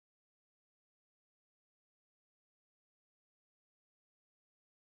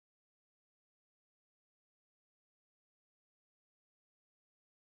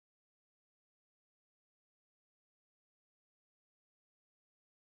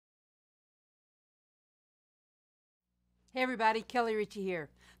Hey everybody, Kelly Richey here.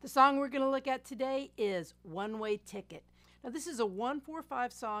 The song we're going to look at today is One Way Ticket. Now this is a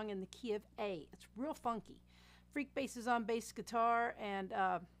 1-4-5 song in the key of A. It's real funky. Freak bass is on bass guitar, and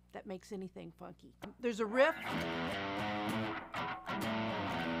that makes anything funky. There's a riff.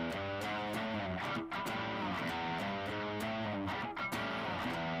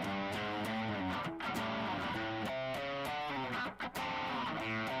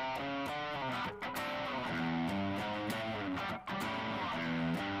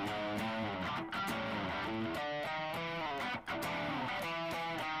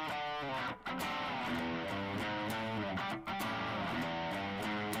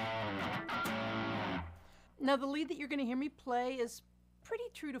 Now the lead that you're going to hear me play is pretty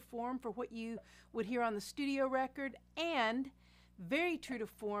true to form for what you would hear on the studio record, and very true to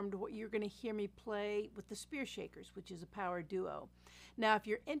form to what you're going to hear me play with the Spear Shakers, which is a power duo. Now if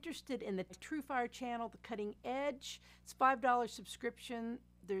you're interested in the TrueFire channel, The Cutting Edge, it's a $5 subscription.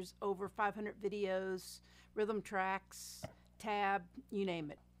 There's over 500 videos, rhythm tracks, tab, you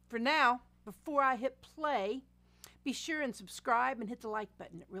name it. For now, before I hit play, be sure and subscribe and hit the like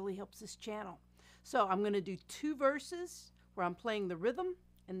button. It really helps this channel. So I'm going to do 2 verses where I'm playing the rhythm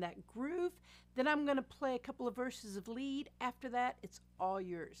and that groove. Then I'm going to play a couple of verses of lead. After that, it's all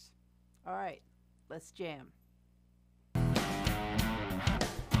yours. All right, let's jam.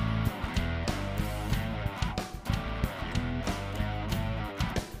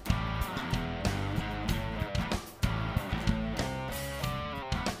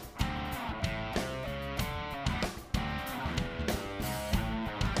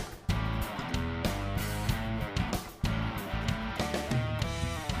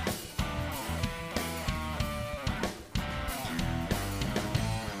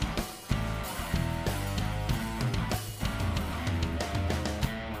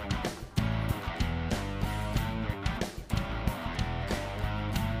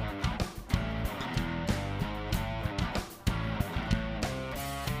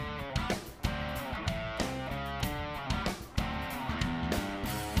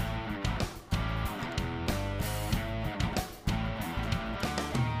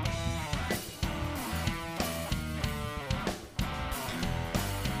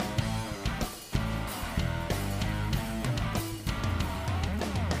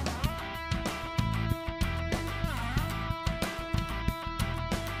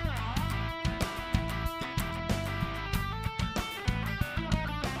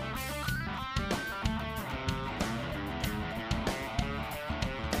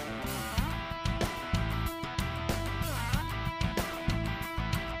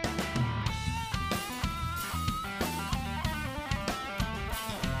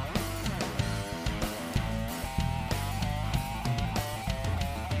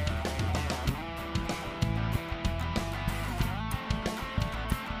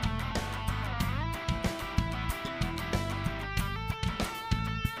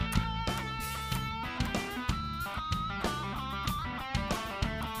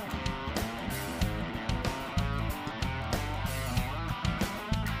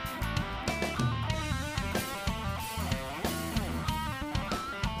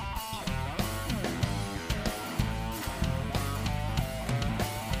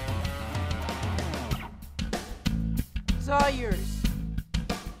 It's all yours.